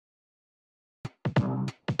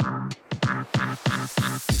Hello,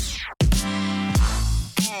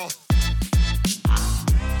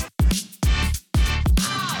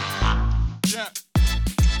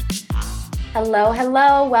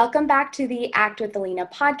 hello. Welcome back to the Act with Alina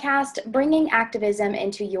podcast, bringing activism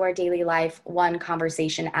into your daily life, one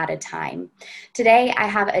conversation at a time. Today, I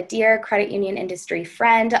have a dear credit union industry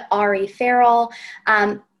friend, Ari Farrell.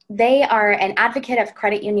 They are an advocate of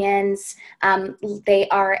credit unions. They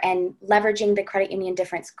are an Leveraging the Credit Union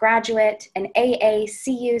Difference graduate, an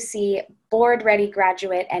AACUC board-ready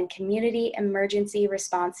graduate, and Community Emergency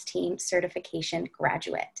Response Team certification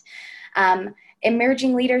graduate.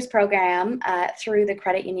 Emerging Leaders Program through the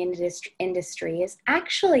credit union industry is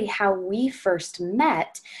actually how we first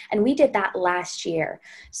met, and we did that last year.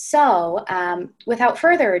 So without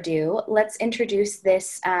further ado, let's introduce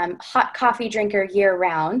this hot coffee drinker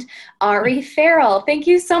year-round, Ari Farrell. Thank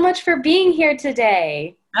you so much for being here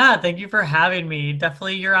today. Thank you for having me.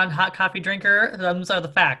 Definitely you're on hot coffee drinker. Those are the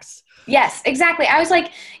facts. Yes, exactly. I was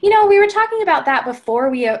like, we were talking about that before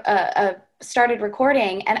we started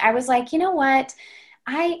recording, and I was like, you know what?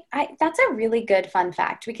 I that's a really good fun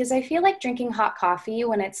fact, because I feel like drinking hot coffee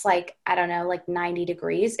when it's like, I don't know, like 90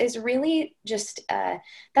 degrees is really just,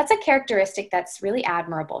 that's a characteristic that's really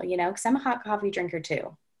admirable, because I'm a hot coffee drinker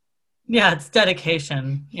too. Yeah, it's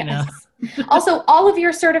dedication, Yes. Also, all of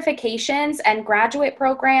your certifications and graduate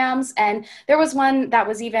programs, and there was one that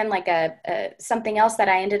was even like a something else that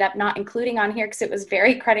I ended up not including on here because it was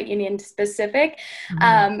very credit union specific.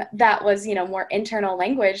 That was, more internal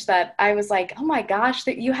language that I was like, oh my gosh,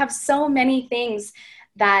 that you have so many things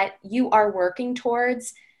that you are working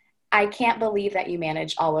towards. I can't believe that you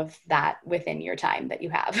manage all of that within your time that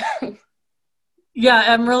you have. Yeah,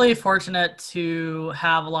 I'm really fortunate to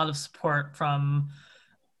have a lot of support from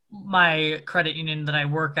my credit union that I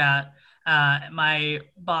work at. My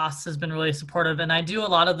boss has been really supportive, and I do a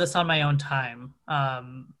lot of this on my own time.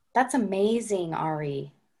 That's amazing,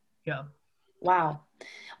 Ari. Yeah. Wow.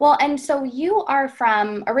 Well, and so you are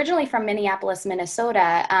originally from Minneapolis,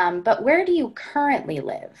 Minnesota, but where do you currently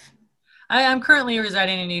live? I am currently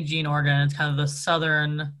residing in Eugene, Oregon. It's kind of the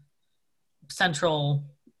southern central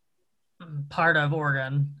part of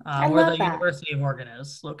Oregon, where the University of Oregon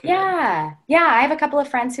is located. Yeah. I have a couple of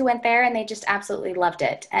friends who went there and they just absolutely loved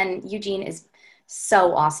it. And Eugene is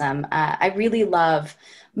so awesome. I really love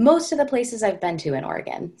most of the places I've been to in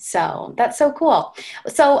Oregon. So that's so cool.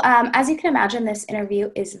 So as you can imagine, this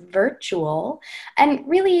interview is virtual. And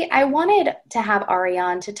really, I wanted to have Ari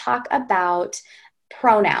on to talk about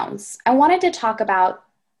pronouns. I wanted to talk about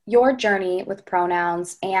your journey with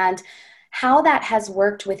pronouns and how that has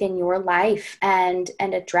worked within your life and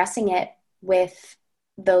addressing it with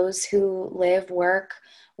those who live, work,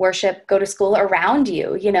 worship, go to school around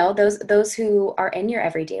you, those who are in your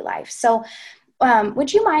everyday life. So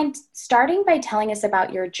would you mind starting by telling us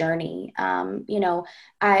about your journey?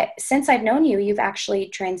 Since I've known you, you've actually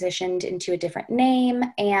transitioned into a different name,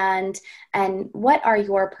 and what are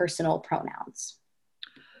your personal pronouns?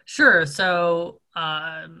 Sure. So,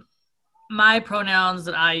 my pronouns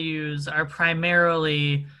that I use are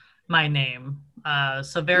primarily my name.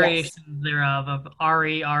 So variations thereof of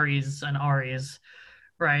Ari, Aries, and Aries,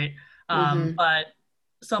 right? But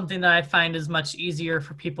something that I find is much easier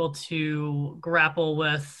for people to grapple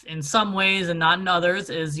with in some ways and not in others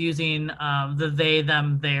is using the they,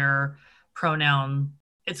 them, their pronoun.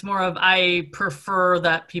 It's more of I prefer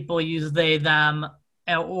that people use they, them,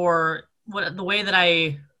 or the way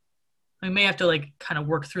that we may have to kind of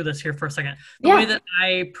work through this here for a second. The way that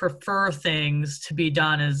I prefer things to be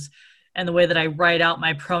done and the way that I write out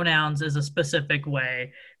my pronouns is a specific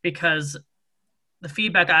way, because the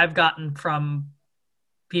feedback I've gotten from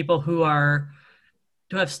people who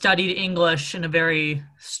have studied English in a very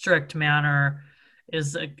strict manner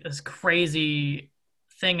is a crazy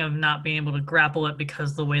thing of not being able to grapple it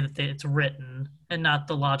because the way that it's written and not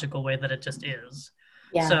the logical way that it just is.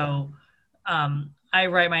 Yeah. So, I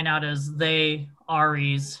write mine out as they,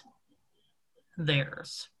 Aries,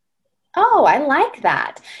 theirs. Oh, I like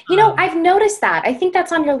that. I've noticed that. I think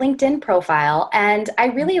that's on your LinkedIn profile. And I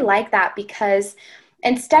really like that because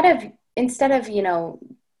instead of,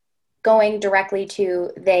 going directly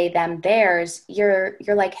to they, them, theirs, you're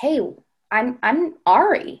like, hey, I'm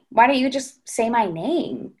Ari. Why don't you just say my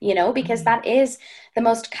name? Because that is the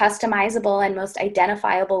most customizable and most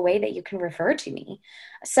identifiable way that you can refer to me.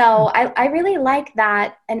 So I really like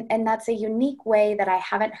that. And that's a unique way that I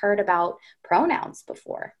haven't heard about pronouns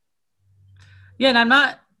before. Yeah.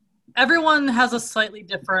 And everyone has a slightly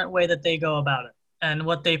different way that they go about it and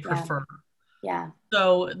what they prefer. Yeah.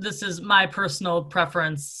 So this is my personal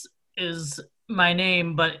preference is my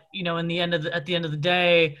name, but at the end of the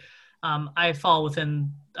day, I fall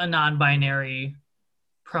within a non-binary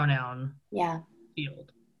pronoun Yeah.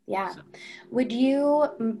 field. Yeah. So Would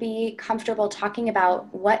you be comfortable talking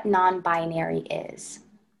about what non-binary is?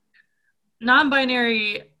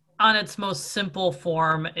 non-binary on its most simple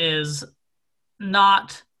form is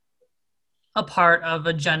not a part of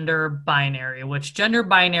a gender binary, which gender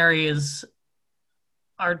binary is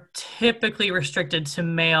are typically restricted to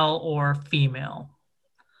male or female.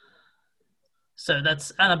 So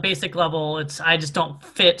that's on a basic level, it's I just don't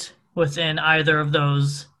fit within either of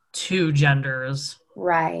those two genders.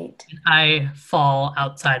 Right. I fall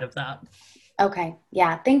outside of that. Okay.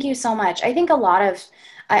 Yeah. Thank you so much. I think a lot of,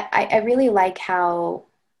 I really like how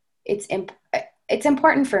it's imp- it's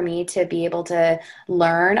important for me to be able to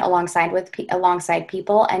learn alongside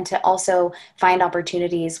people and to also find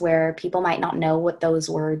opportunities where people might not know what those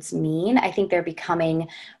words mean. I think they're becoming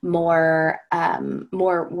more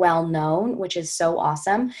well known, which is so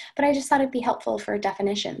awesome. But I just thought it'd be helpful for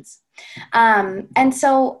definitions. And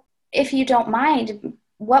so, if you don't mind,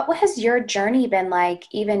 what has your journey been like,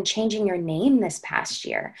 even changing your name this past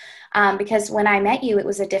year? Because when I met you,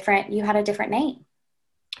 you had a different name.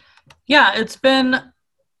 Yeah, it's been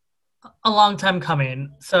a long time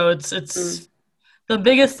coming. So Mm, it's the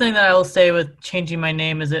biggest thing that I will say with changing my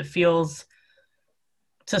name is it feels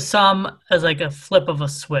to some as like a flip of a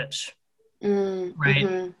switch, right?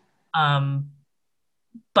 mm-hmm. Um,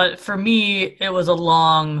 but for me, it was a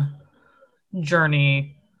long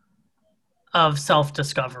journey of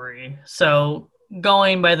self-discovery. So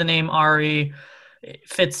going by the name Ari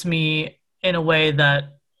fits me in a way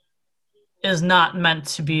that is not meant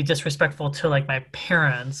to be disrespectful to like my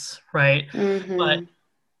parents, right? But Mm-hmm.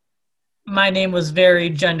 my name was very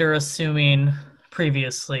gender assuming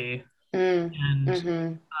previously Mm, and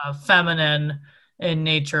mm-hmm. feminine in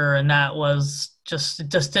nature, and that was just it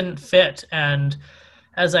just didn't fit. And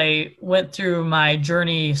as I went through my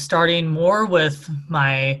journey, starting more with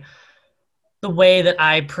my the way that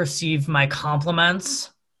I perceive my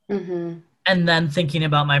compliments, Mm-hmm. and then thinking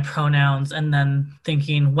about my pronouns, and then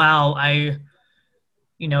thinking, wow, I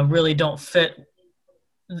really don't fit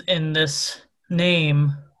in this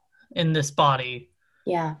name in this body.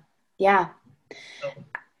 Yeah. Yeah. So,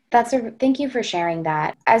 Thank you for sharing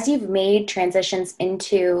that. As you've made transitions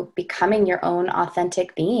into becoming your own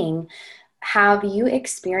authentic being, have you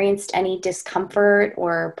experienced any discomfort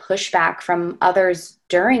or pushback from others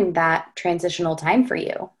during that transitional time for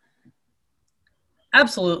you?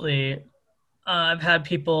 absolutely. I've had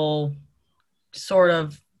people sort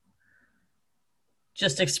of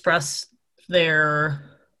just express their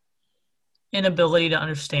inability to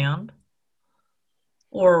understand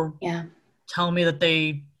or Yeah. tell me that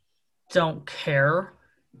they don't care.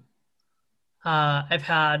 I've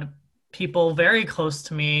had people very close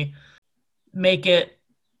to me make it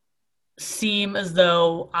seem as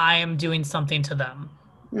though I am doing something to them.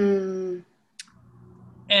 Mm,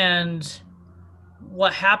 And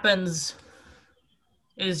what happens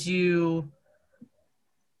is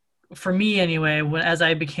for me anyway, as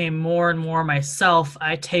I became more and more myself,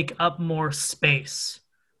 I take up more space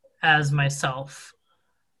as myself.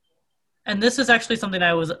 And this is actually something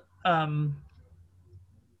um,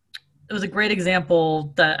 it was a great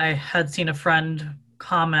example that I had seen a friend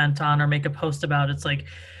comment on or make a post about. It's like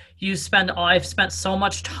I've spent so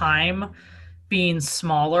much time being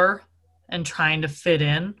smaller and trying to fit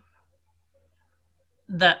in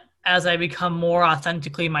that as I become more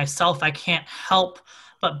authentically myself, I can't help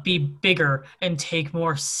but be bigger and take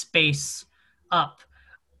more space up,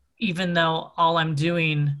 even though all I'm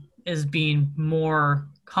doing is being more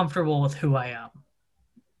comfortable with who I am.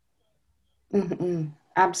 mm-mm.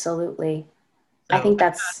 Absolutely. I So think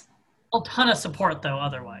that's a ton of support though,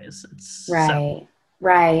 otherwise. It's so right.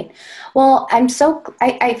 Right. Well,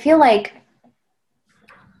 I feel like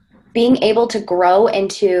being able to grow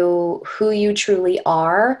into who you truly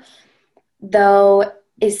are, though,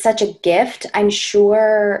 is such a gift. I'm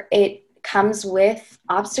sure it comes with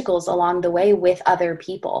obstacles along the way with other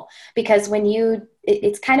people because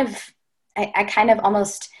it's kind of, I kind of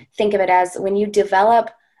almost think of it as when you develop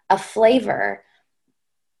a flavor,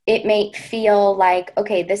 it may feel like,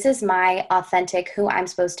 okay, this is my authentic, who I'm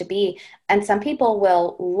supposed to be. And some people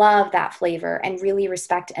will love that flavor and really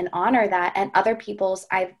respect and honor that. And other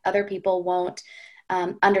people won't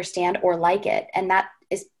understand or like it. And that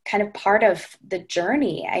is kind of part of the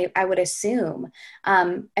journey, I would assume.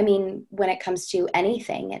 I mean, when it comes to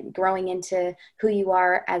anything and growing into who you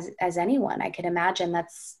are as anyone, I could imagine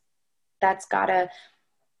that's gotta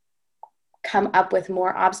come up with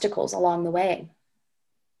more obstacles along the way.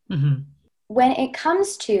 mhm. When it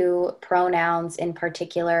comes to pronouns in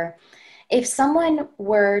particular, if someone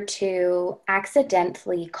were to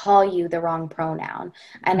accidentally call you the wrong pronoun,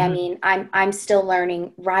 and I Mhm. mean, I'm still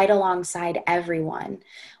learning right alongside everyone.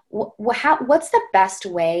 What's the best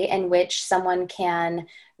way in which someone can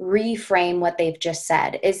reframe what they've just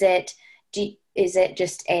said? Is it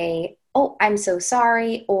just a, oh, I'm so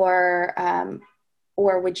sorry, or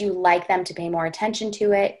would you like them to pay more attention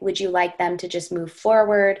to it? Would you like them to just move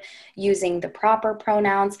forward using the proper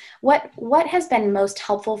pronouns? What has been most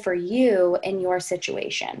helpful for you in your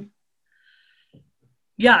situation?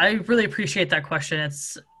 Yeah, I really appreciate that question.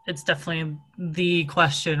 It's definitely the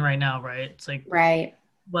question right now, right? It's like Right.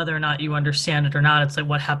 whether or not you understand it or not, it's like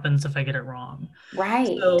what happens if I get it wrong. Right.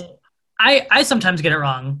 So I sometimes get it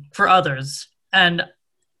wrong for others. And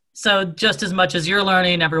so just as much as you're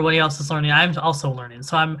learning, everybody else is learning, I'm also learning.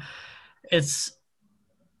 So it's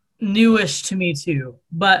newish to me too.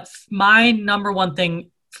 But my number one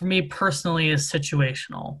thing for me personally is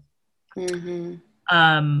situational. Mm-hmm.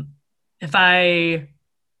 Um, if I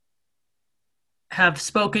have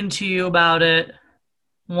spoken to you about it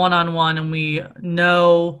one on one and we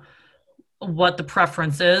know what the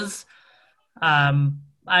preference is,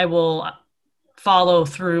 I will follow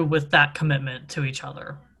through with that commitment to each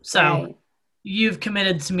other. So Right. you've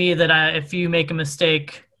committed to me that if you make a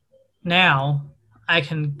mistake now, I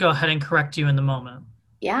can go ahead and correct you in the moment.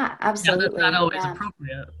 Yeah, Now, that's not absolutely. always Yeah.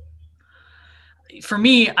 appropriate. For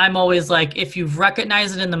me, I'm always like, if you've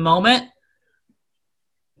recognized it in the moment,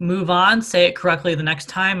 move on, say it correctly the next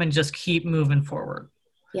time, and just keep moving forward.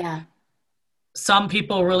 Yeah. Some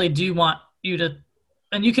people really do want you to,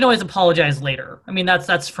 and you can always apologize later. I mean,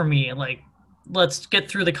 that's for me. Like, let's get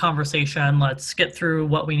through the conversation. Let's get through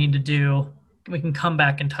what we need to do. We can come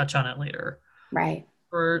back and touch on it later. Right.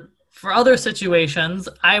 For other situations,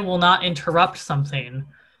 I will not interrupt something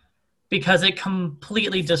because it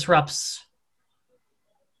completely disrupts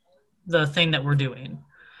the thing that we're doing.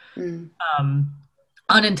 Mm. Um,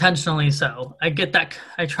 Unintentionally so. I get that.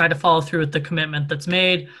 I try to follow through with the commitment that's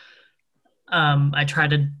made. I try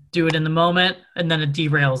to do it in the moment, and then it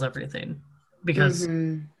derails everything. Because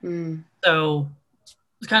Mm-hmm. Mm. so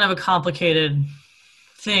it's kind of a complicated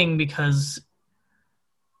thing because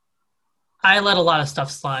I let a lot of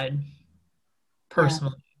stuff slide Yeah.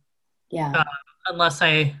 personally, Yeah. uh, unless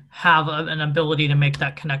I have an ability to make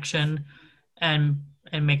that connection and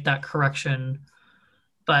and make that correction.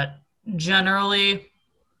 But generally,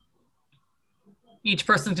 each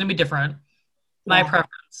person's going to be different. My Yeah.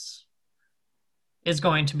 preference is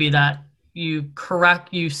going to be that you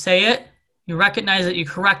say it, you recognize it, you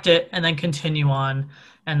correct it, and then continue on.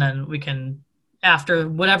 And then we can, after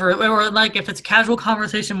whatever, or like if it's a casual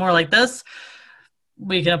conversation more like this,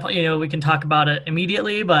 we can talk about it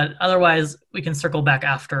immediately, but otherwise we can circle back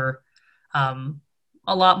after. Um,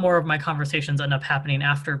 a lot more of my conversations end up happening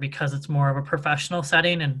after because it's more of a professional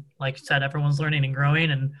setting. And like you said, everyone's learning and growing,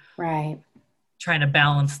 and Right. trying to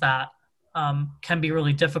balance that can be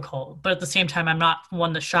really difficult. But at the same time, I'm not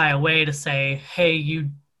one to shy away to say, "Hey, you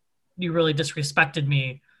really disrespected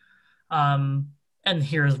me, um, and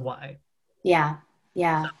here's why." Yeah.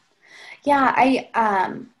 Yeah. Yeah,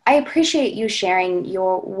 I appreciate you sharing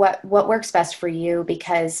your what works best for you,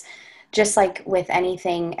 because just like with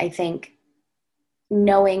anything, I think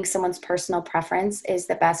knowing someone's personal preference is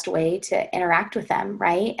the best way to interact with them,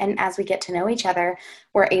 right? And as we get to know each other,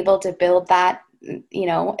 we're able to build that,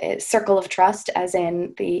 circle of trust, as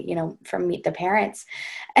in from Meet the Parents.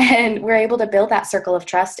 And we're able to build that circle of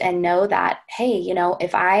trust and know that, hey,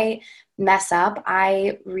 if I mess up,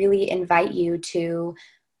 I really invite you to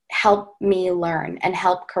help me learn and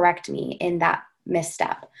help correct me in that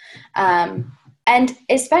misstep. And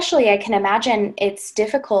especially, I can imagine it's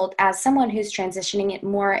difficult as someone who's transitioning it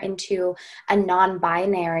more into a non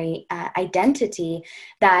binary identity,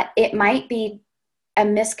 that it might be a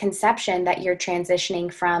misconception that you're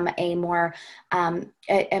transitioning from a more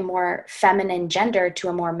feminine gender to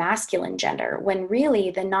a more masculine gender, when really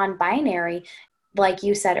the non-binary, like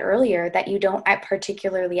you said earlier, that you don't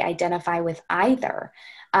particularly identify with either.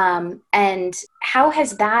 And how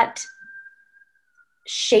has that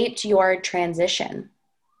shaped your transition?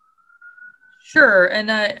 Sure, and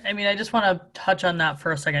I mean, I just want to touch on that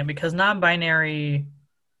for a second because non-binary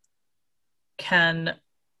can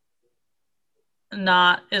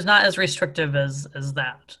not is not as restrictive as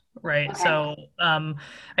that, right? Okay. So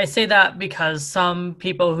I say that because some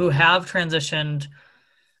people who have transitioned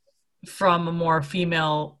from a more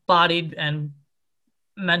female bodied and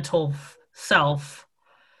mental self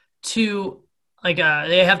to like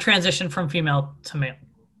they have transitioned from female to male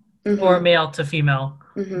or Mm-hmm. male to female,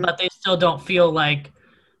 Mm-hmm. but they still don't feel like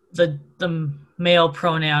the male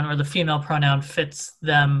pronoun or the female pronoun fits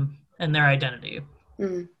them and their identity.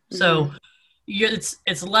 Mm-hmm. So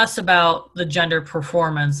it's less about the gender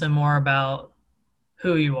performance and more about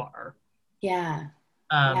who you are. Yeah.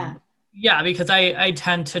 Yeah. Um, yeah, because I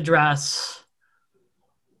tend to dress,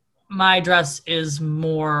 my dress is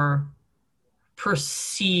more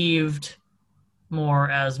perceived more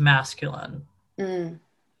as masculine. Mm.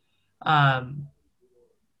 Um,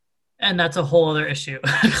 and that's a whole other issue.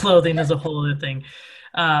 Clothing is a whole other thing.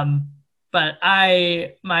 Um, but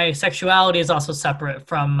my sexuality is also separate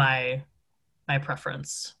from my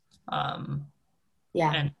preference. Um,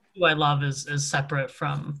 Yeah. and who I love is separate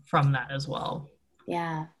from that as well.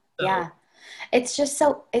 Yeah. So Yeah. It's just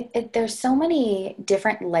so there's so many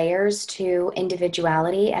different layers to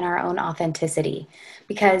individuality and our own authenticity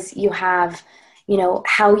because you have,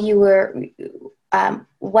 how you were,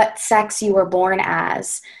 what sex you were born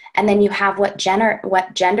as, and then you have what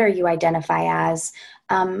gender you identify as.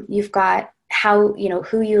 You've got how,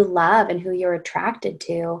 who you love and who you're attracted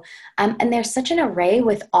to. And there's such an array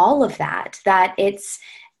with all of that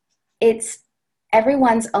it's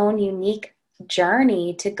everyone's own unique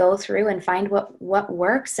journey to go through and find what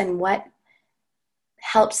works and what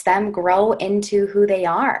helps them grow into who they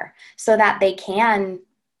are so that they can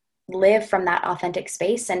live from that authentic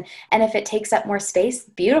space. And if it takes up more space,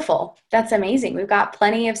 beautiful, that's amazing, we've got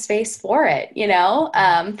plenty of space for it, yeah.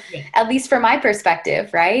 at least from my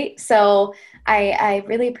perspective, right? So I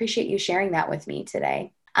really appreciate you sharing that with me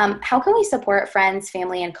today. How can we support friends,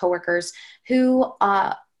 family, and coworkers who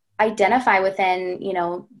identify within,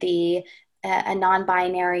 the a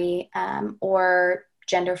non-binary, or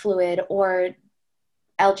gender fluid or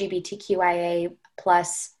LGBTQIA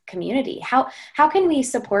plus community? How can we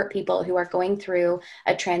support people who are going through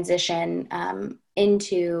a transition,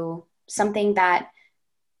 into something that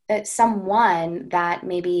someone that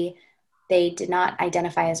maybe they did not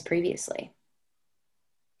identify as previously?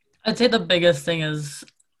 I'd say the biggest thing is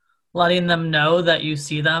letting them know that you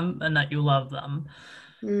see them and that you love them.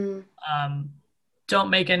 Mm, Um,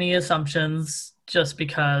 don't make any assumptions just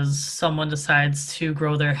because someone decides to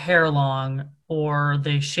grow their hair long or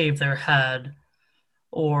they shave their head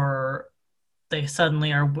or they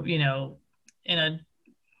suddenly are, in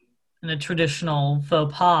a traditional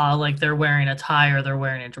faux pas, like they're wearing a tie or they're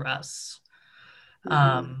wearing a dress. mm-hmm.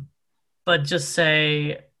 Um, but just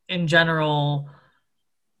say in general,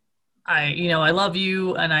 I love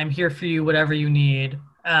you and I'm here for you, whatever you need,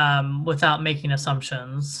 without making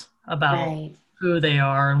assumptions about Right. who they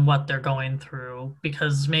are and what they're going through,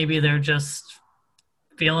 because maybe they're just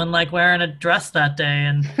feeling like wearing a dress that day,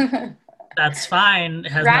 and that's fine.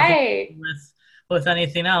 It has nothing to Right. do with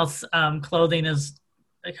anything else. Clothing is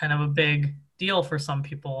a kind of a big deal for some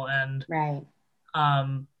people, and Right.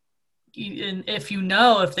 um, and if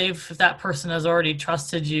that person has already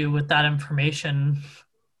trusted you with that information,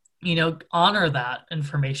 honor that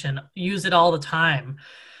information, use it all the time.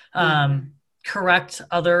 Mm-hmm. Correct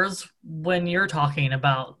others when you're talking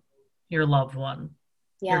about your loved one,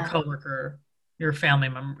 your Yeah. coworker, your family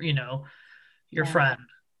member, your Yeah. friend.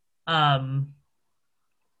 um,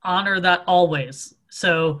 Honor that always.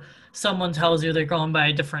 So someone tells you they're going by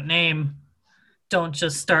a different name, don't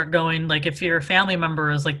just start going, like, if your family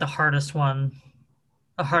member is like the hardest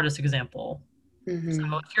example. So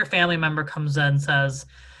Mm-hmm. if your family member comes in and says,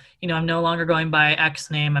 I'm no longer going by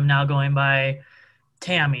X name, I'm now going by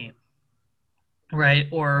Tammy, right?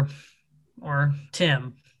 Or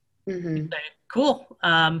Tim. You Mm-hmm. say, cool.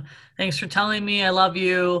 Thanks for telling me. I love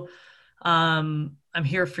you. I'm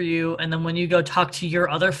here for you. And then when you go talk to your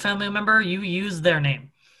other family member, you use their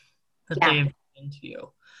name that Yeah. they've given to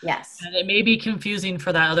you. Yes. And it may be confusing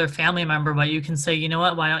for that other family member, but you can say, you know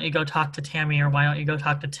what, why don't you go talk to Tammy, or why don't you go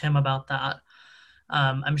talk to Tim about that?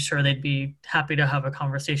 I'm sure they'd be happy to have a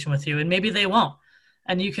conversation with you, and maybe they won't.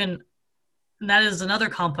 And and that is another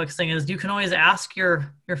complex thing, is you can always ask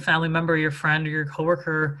your family member, your friend, or your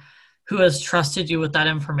coworker who has trusted you with that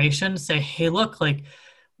information, say, hey, look, like,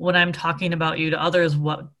 when I'm talking about you to others,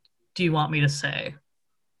 what do you want me to say?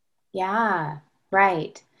 Yeah.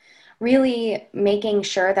 Right. Really making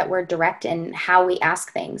sure that we're direct in how we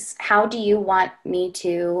ask things. How do you want me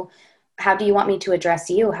to address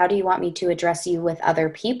you? How do you want me to address you with other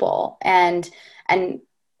people? And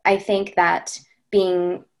I think that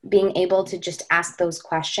being able to just ask those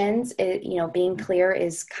questions, being clear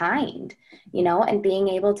is kind, and being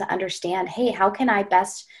able to understand, hey, how can I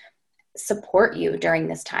best support you during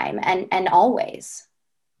this time and always.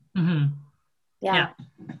 Mm-hmm. Yeah,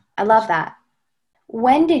 Yeah. I love that.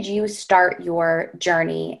 When did you start your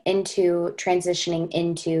journey into transitioning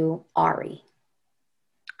into Ari?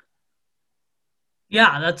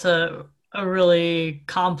 Yeah, that's a really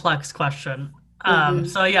complex question. Mm-hmm.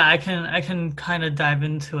 So yeah, I can kind of dive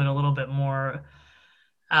into it a little bit more.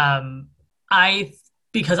 Um, I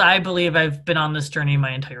because I believe I've been on this journey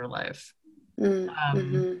my entire life. Um,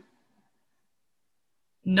 Mm-hmm.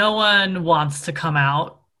 no one wants to come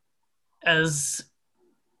out as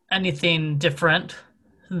anything different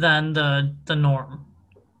than the norm.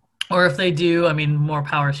 Or if they do, I mean, more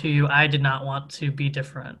power to you. I did not want to be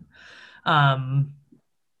different. Um,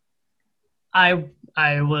 I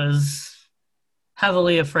was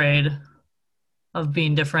heavily afraid of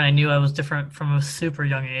being different. I knew I was different from a super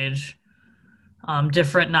young age.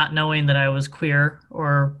 Different, not knowing that I was queer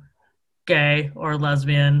or gay or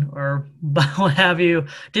lesbian or what have you.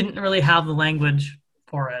 Didn't really have the language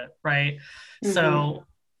for it, right? Mm-hmm. So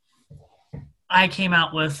I came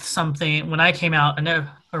out with something when I came out, and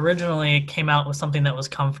originally came out with something that was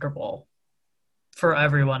comfortable for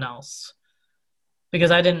everyone else because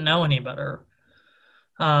I didn't know any better.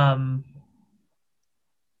 Um,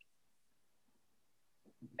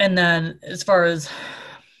 and then as far as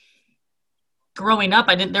growing up,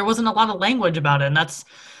 I didn't. There wasn't a lot of language about it, and that's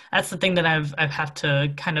the thing that I've had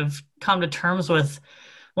to kind of come to terms with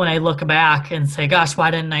when I look back and say, "Gosh,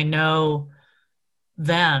 why didn't I know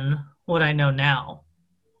then what I know now?"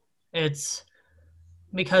 It's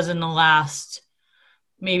because in the last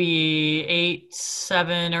maybe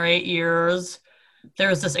 7 or 8 years,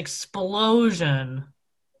 there's this explosion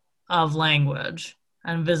of language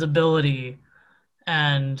and visibility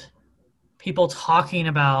and people talking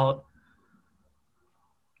about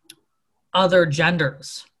other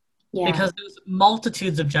genders Yeah. because there's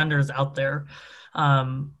multitudes of genders out there.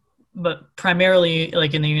 Um, but primarily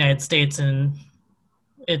like in the United States, and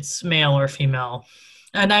it's male or female.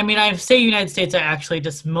 And I mean, I say United States, I actually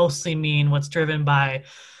just mostly mean what's driven by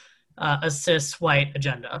a cis white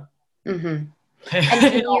agenda. Mm-hmm. And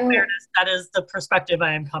In can all you, fairness, that is the perspective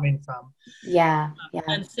I am coming from. yeah, yeah.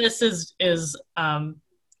 And cis is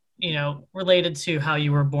related to how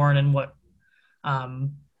you were born and what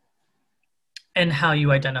um, and how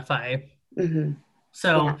you identify. Mm-hmm.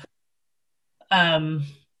 So Yeah. um,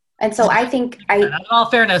 And so I think in all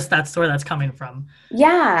fairness, that's where that's coming from.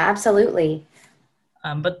 yeah, absolutely.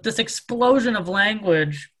 But this explosion of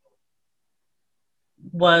language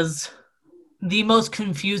was the most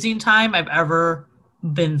confusing time I've ever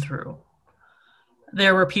been through.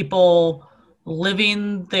 There were people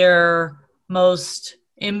living their most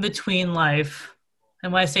in between life.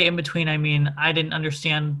 And when I say in between, I mean I didn't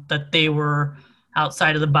understand that they were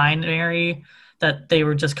outside of the binary, that they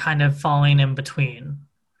were just kind of falling in between.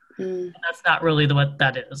 Mm, And that's not really what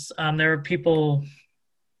that is. There were people,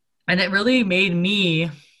 and it really made me,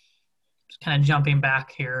 kind of jumping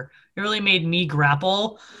back here, it really made me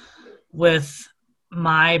grapple with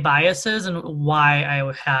my biases and why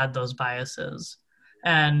I had those biases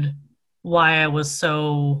and why I was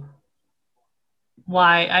so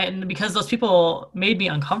why I and because those people made me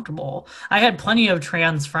uncomfortable. I had plenty of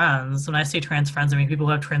trans friends. When I say trans friends, I mean people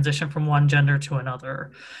who have transitioned from one gender to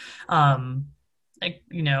another. Um,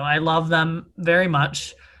 I love them very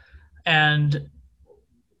much, and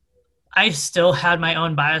I still had my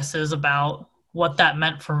own biases about what that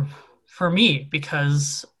meant for me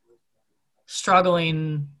because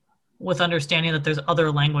struggling with understanding that there's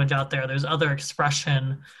other language out there, there's other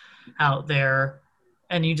expression out there,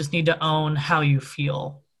 and you just need to own how you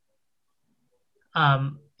feel.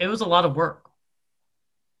 It was a lot of work.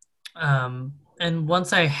 And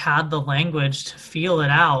once I had the language to feel it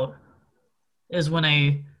out, is when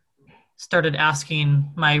I started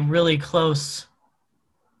asking my really close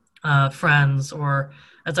friends, or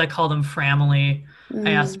as I call them, family.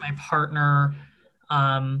 I asked mm, my partner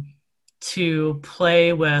um, to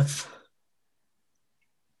play with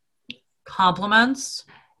compliments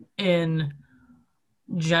in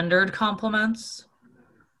gendered compliments,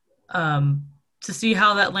 um, to see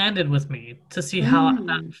how that landed with me, to see how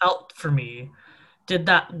that mm, felt for me. Did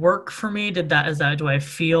that work for me? Do I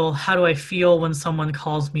feel, how do I feel when someone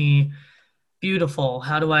calls me beautiful?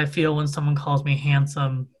 How do I feel when someone calls me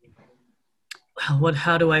handsome?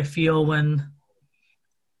 How do I feel when,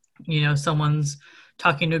 someone's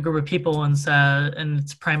talking to a group of people and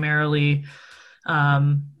it's primarily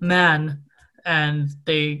men, and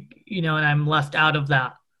and I'm left out of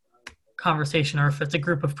that conversation, or if it's a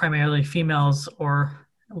group of primarily females, or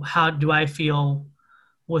how do I feel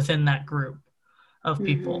within that group of mm-hmm.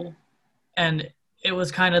 people? And it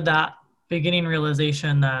was kind of that beginning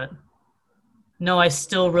realization that no, I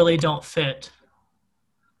still really don't fit.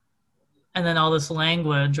 And then all this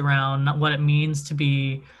language around what it means to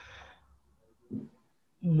be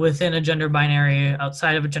within a gender binary,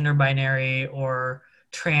 outside of a gender binary, or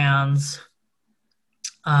trans.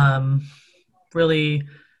 Um, really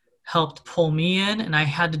helped pull me in, and I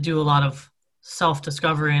had to do a lot of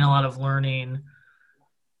self-discovery and a lot of learning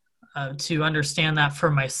to understand that for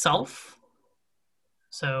myself.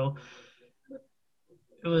 So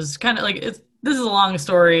it was kind of like this is a long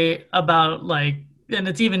story about like, and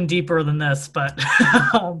it's even deeper than this, but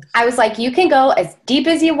I was like, you can go as deep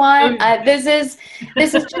as you want. This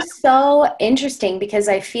is just so interesting because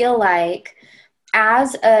I feel like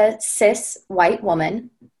as a cis white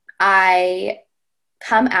woman, I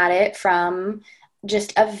come at it from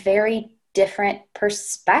just a very different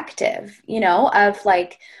perspective, of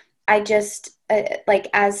like, I just like,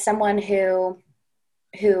 as someone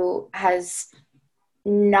who has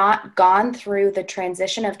not gone through the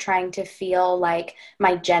transition of trying to feel like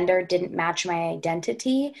my gender didn't match my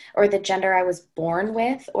identity, or the gender I was born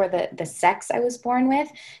with, or the sex I was born with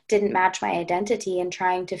didn't match my identity, and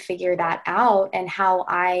trying to figure that out and how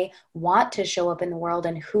I want to show up in the world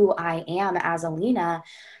and who I am as Alina,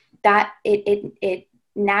 that it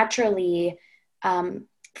naturally um,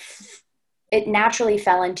 it naturally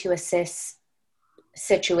fell into a cis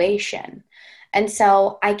situation. And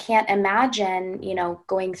so I can't imagine,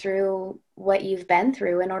 going through what you've been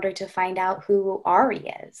through in order to find out who Ari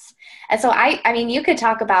is. And so I mean, you could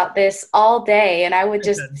talk about this all day and I would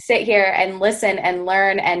just sit here and listen and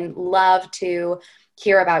learn and love to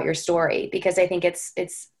hear about your story, because I think it's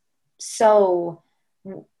so,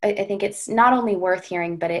 I think it's not only worth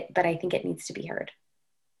hearing, but I think it needs to be heard.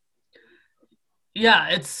 Yeah,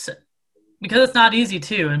 it's because it's not easy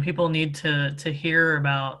too, and people need to hear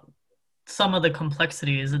about some of the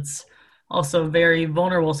complexities. It's also very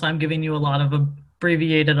vulnerable, so I'm giving you a lot of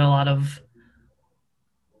abbreviated, a lot of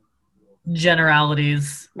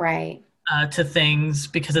generalities Right. to things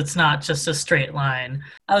because it's not just a straight line.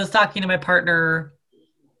 I was talking to my partner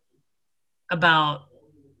about,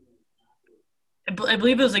 I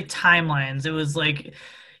believe it was like timelines. It was like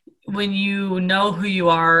when you know who you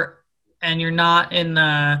are and you're not in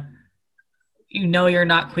the, you're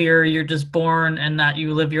not queer, you're just born, and that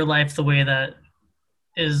you live your life the way that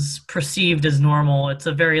is perceived as normal. It's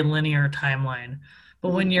a very linear timeline.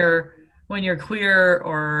 But when you're queer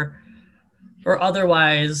or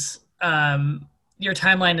otherwise, your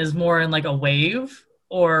timeline is more in like a wave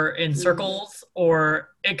or in circles, or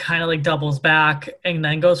it kind of like doubles back and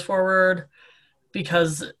then goes forward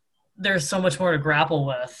because there's so much more to grapple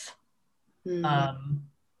with Mm. um,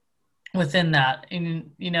 within that.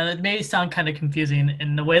 And it may sound kind of confusing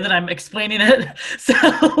in the way that I'm explaining it. So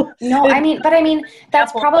No, it's I mean,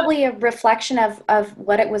 that's example, but probably a reflection of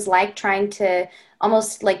what it was like trying to,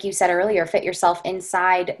 almost like you said earlier, fit yourself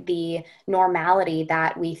inside the normality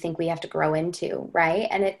that we think we have to grow into, right?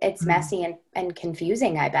 And it's messy and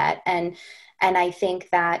confusing, I bet. And I think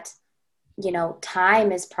that,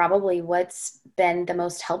 time is probably what's been the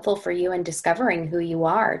most helpful for you in discovering who you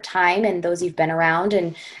are. Time and those you've been around,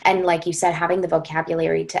 and like you said, having the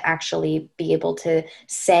vocabulary to actually be able to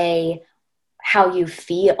say how you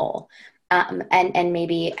feel, and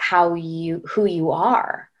maybe who you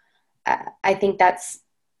are. I think that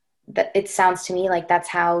it sounds to me like that's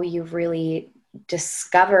how you've really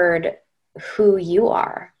discovered who you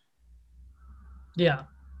are. yeah,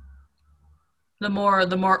 the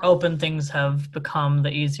more open things have become, the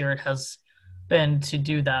easier it has been to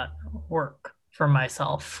do that work for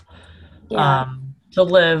myself, Yeah, to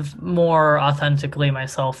live more authentically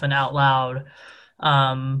myself and out loud,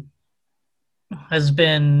 um, has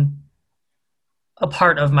been a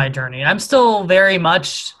part of my journey. I'm still very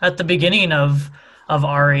much at the beginning of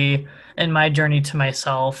Ari and my journey to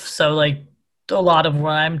myself. So like a lot of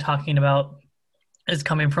what I'm talking about is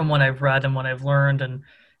coming from what I've read and what I've learned and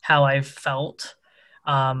how I've felt.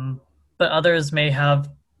 Um, but others may have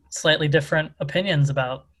slightly different opinions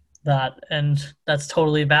about that, and that's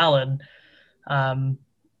totally valid. Um,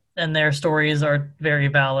 and their stories are very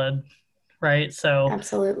valid, right? So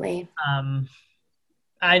absolutely. um,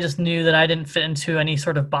 I just knew that I didn't fit into any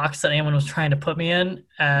sort of box that anyone was trying to put me in,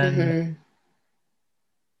 and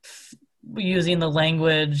Hmm. using the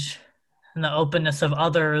language and the openness of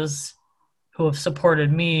others who have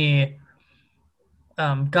supported me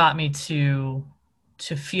got me to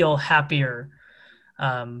feel happier.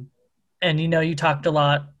 Um, and you talked a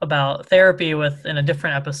lot about therapy with in a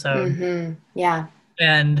different episode, Yeah,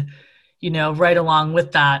 and right along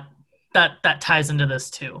with that, that ties into this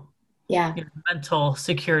too. yeah, Your mental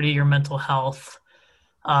security, your mental health,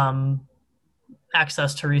 um,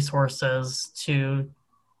 access to resources to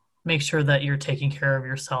make sure that you're taking care of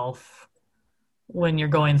yourself when you're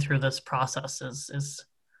going through this process is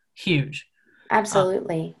huge. Uh,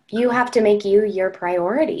 absolutely. You have to make you your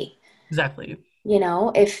priority. exactly.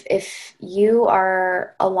 If you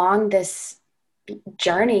are along this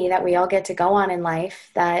journey that we all get to go on in life,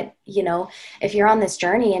 that, if you're on this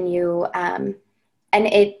journey and and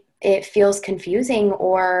it feels confusing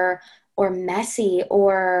or messy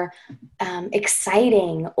or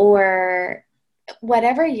exciting or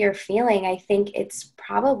whatever you're feeling, I think it's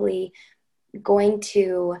probably going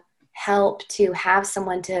to help to have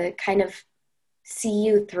someone to kind of see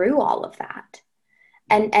you through all of that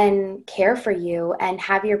and care for you and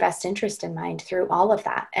have your best interest in mind through all of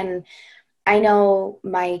that. And I know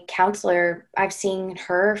my counselor, I've seen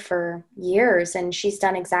her for years, and she's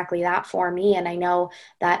done exactly that for me. And I know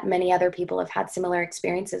that many other people have had similar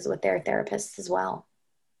experiences with their therapists as well.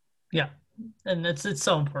 Yeah. And it's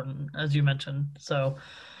so important, as you mentioned. So,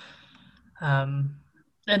 and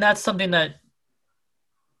that's something that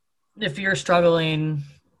if you're struggling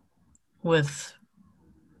with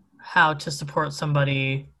how to support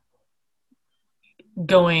somebody,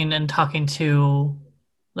 going and talking to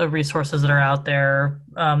the resources that are out there,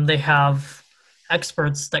 they have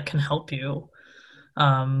experts that can help you.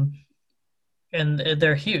 And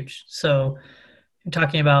they're huge. So you're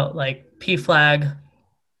talking about like PFLAG,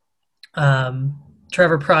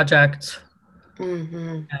 Trevor Project,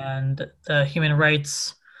 Mm-hmm. and the Human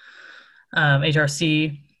Rights,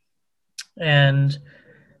 HRC, and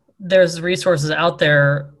there's resources out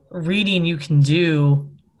there. Reading you can do.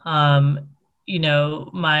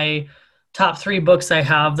 My top 3 books I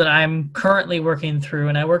have that I'm currently working through,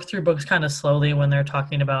 and I work through books kind of slowly when they're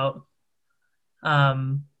talking about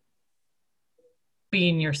um,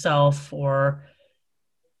 being yourself or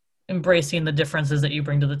embracing the differences that you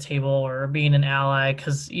bring to the table or being an ally,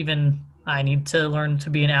 because even I need to learn to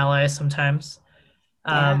be an ally sometimes.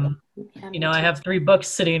 Yeah. Yeah, me I too. have 3 books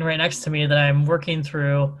sitting right next to me that I'm working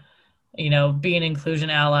through, being inclusion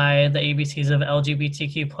ally, the ABCs of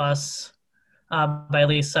LGBTQ plus, by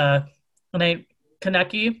Lisa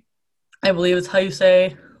Kaneki, I believe is how you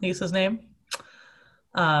say Lisa's name.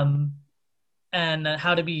 And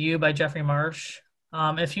How to Be You by Jeffrey Marsh.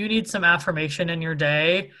 If you need some affirmation in your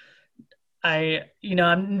day,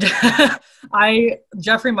 I'm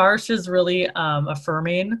Jeffrey Marsh is really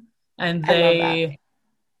affirming, and I love that.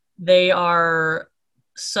 they are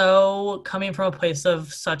so coming from a place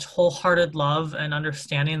of such wholehearted love and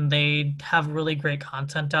understanding. They have really great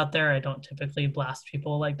content out there. I don't typically blast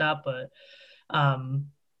people like that, but um,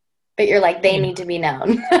 But you're like, they you know, need to be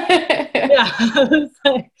known. yeah.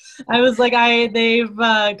 They've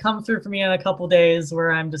come through for me in a couple days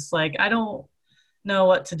where I'm just like, I don't know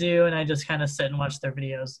what to do, and I just kind of sit and watch their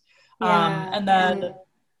videos. Yeah. And then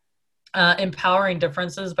Empowering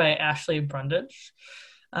Differences by Ashley Brundage.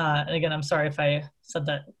 And again, I'm sorry if I said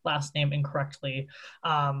that last name incorrectly.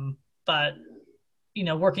 But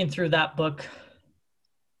working through that book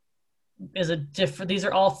is these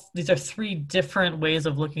are 3 different ways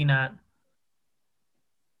of looking at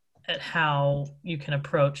how you can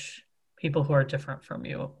approach people who are different from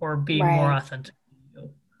you or be more Right. authentic to you.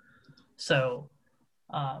 So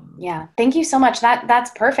um, Yeah. Thank you so much.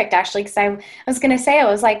 That's perfect, actually, because I was going to say, I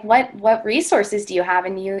was like, what resources do you have?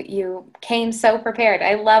 And you came so prepared.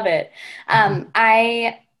 I love it.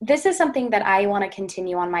 This is something that I want to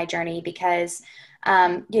continue on my journey because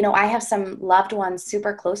I have some loved ones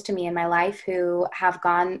super close to me in my life who have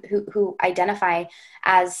who identify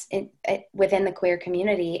as within the queer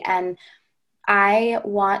community. And I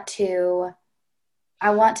want to, I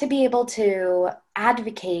want to be able to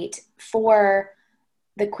advocate for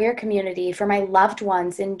the queer community, for my loved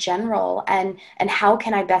ones in general, and how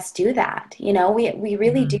can I best do that? We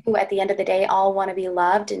really do mhm. at the end of the day all want to be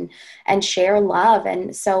loved and share love.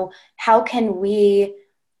 And so how can we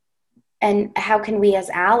as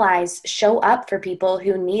allies show up for people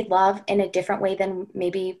who need love in a different way than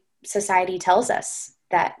maybe society tells us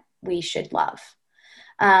that we should love?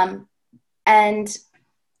 Um, and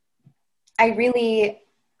I really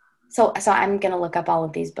so I'm gonna look up all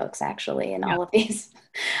of these books actually, and Yeah.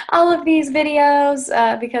 all of these videos,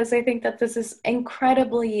 because I think that this is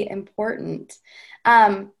incredibly important.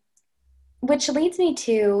 Um, which leads me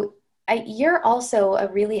to you're also a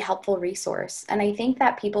really helpful resource, and I think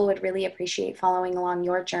that people would really appreciate following along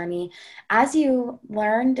your journey as you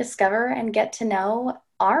learn, discover, and get to know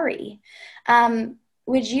Ari.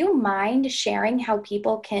 Would you mind sharing how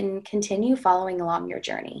people can continue following along your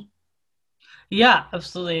journey? Yeah,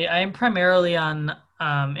 absolutely. I'm primarily on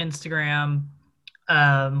Instagram. What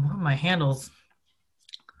are my handles?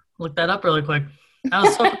 Look that up really quick. I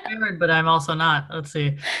was so prepared, but I'm also not. Let's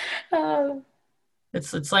see. Oh,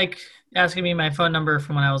 It's like asking me my phone number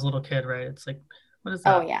from when I was a little kid, right? It's like, what is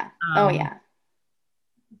oh that? yeah. Oh Um, yeah.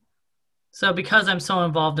 so because I'm so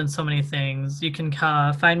involved in so many things, you can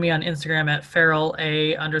find me on Instagram at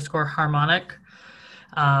feral_harmonic.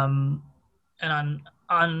 Um, and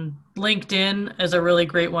on LinkedIn is a really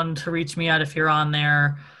great one to reach me at if you're on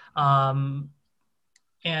there. Um,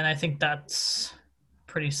 and I think that's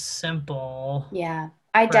pretty simple. Yeah,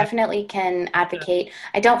 I Right. definitely can Yeah. advocate.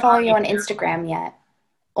 I don't follow you Ari on Farrell. Instagram yet.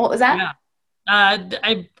 What was that? Yeah.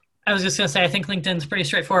 I was just gonna say I think LinkedIn's pretty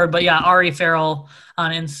straightforward, but yeah, Ari Farrell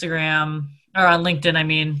on Instagram or on LinkedIn, I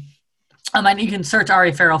mean. And you can search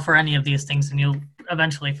Ari Farrell for any of these things and you'll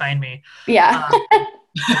eventually find me. Yeah,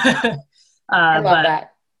 Uh, I love but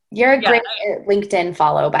that. You're a yeah, great LinkedIn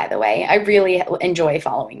follow, by the way. I really enjoy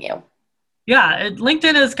following you.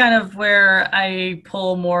 LinkedIn is kind of where I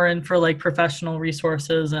pull more in for like professional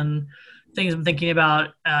resources and things I'm thinking about.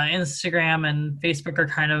 Instagram and Facebook are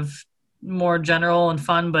kind of more general and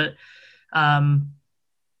fun, but um,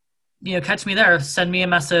 catch me there. Send me a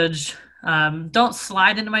message. Don't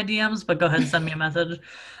slide into my DMs, but go ahead and send me a message.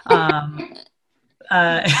 Um,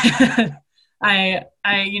 uh,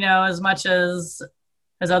 as much as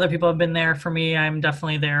other people have been there for me, I'm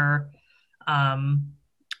definitely there um,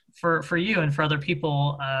 for you and for other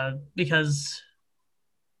people because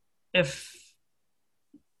if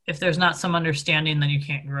if there's not some understanding, then you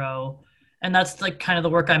can't grow, and that's like kind of the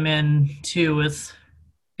work I'm in too, with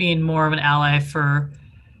being more of an ally for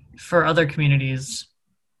other communities.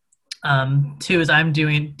 Too, as I'm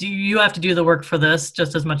doing, do you have to do the work for this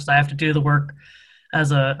just as much as I have to do the work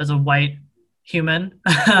as a white human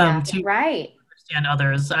Yeah, to right. understand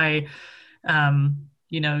others. I,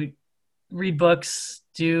 you know, read books,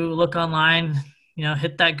 do look online,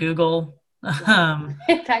 hit that Google, Yeah. um,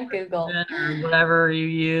 Thank Google. or whatever you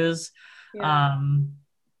use. Yeah, Um,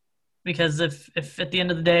 because if at the end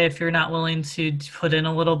of the day, if you're not willing to put in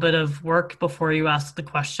a little bit of work before you ask the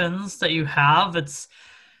questions that you have,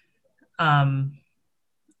 um,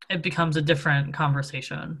 it becomes a different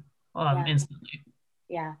conversation yeah, instantly.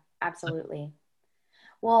 yeah, absolutely.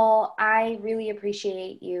 Well, I really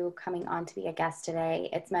appreciate you coming on to be a guest today.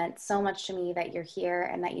 It's meant so much to me that you're here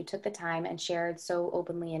and that you took the time and shared so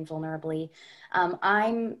openly and vulnerably.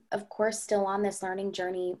 I'm, of course, still on this learning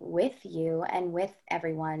journey with you and with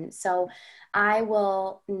everyone. So I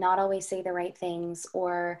will not always say the right things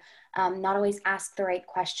or not always ask the right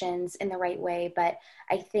questions in the right way. But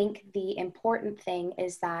I think the important thing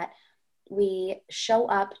is that we show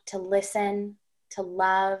up to listen, to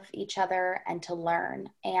love each other, and to learn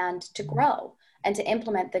and to grow and to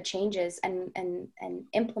implement the changes and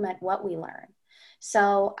implement what we learn.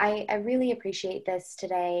 So I really appreciate this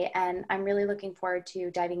today, and I'm really looking forward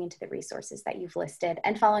to diving into the resources that you've listed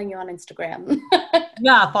and following you on Instagram.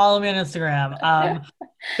 Yeah, follow me on Instagram.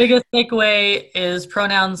 Biggest takeaway is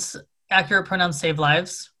pronouns, accurate pronouns save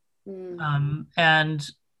lives. Mm, And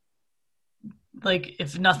like,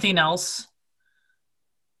 if nothing else,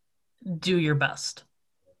 do your best.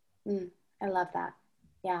 mm, I love that.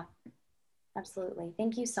 Yeah. Absolutely.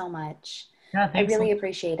 Thank you so much. Yeah, I thanks. really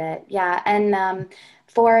appreciate it. Yeah. And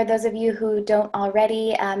for those of you who don't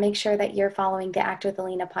already, make sure that you're following the Act with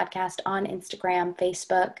Alina podcast on Instagram,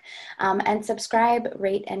 Facebook, and subscribe,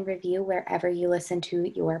 rate, and review wherever you listen to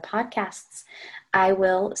your podcasts. I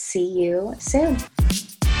will see you soon.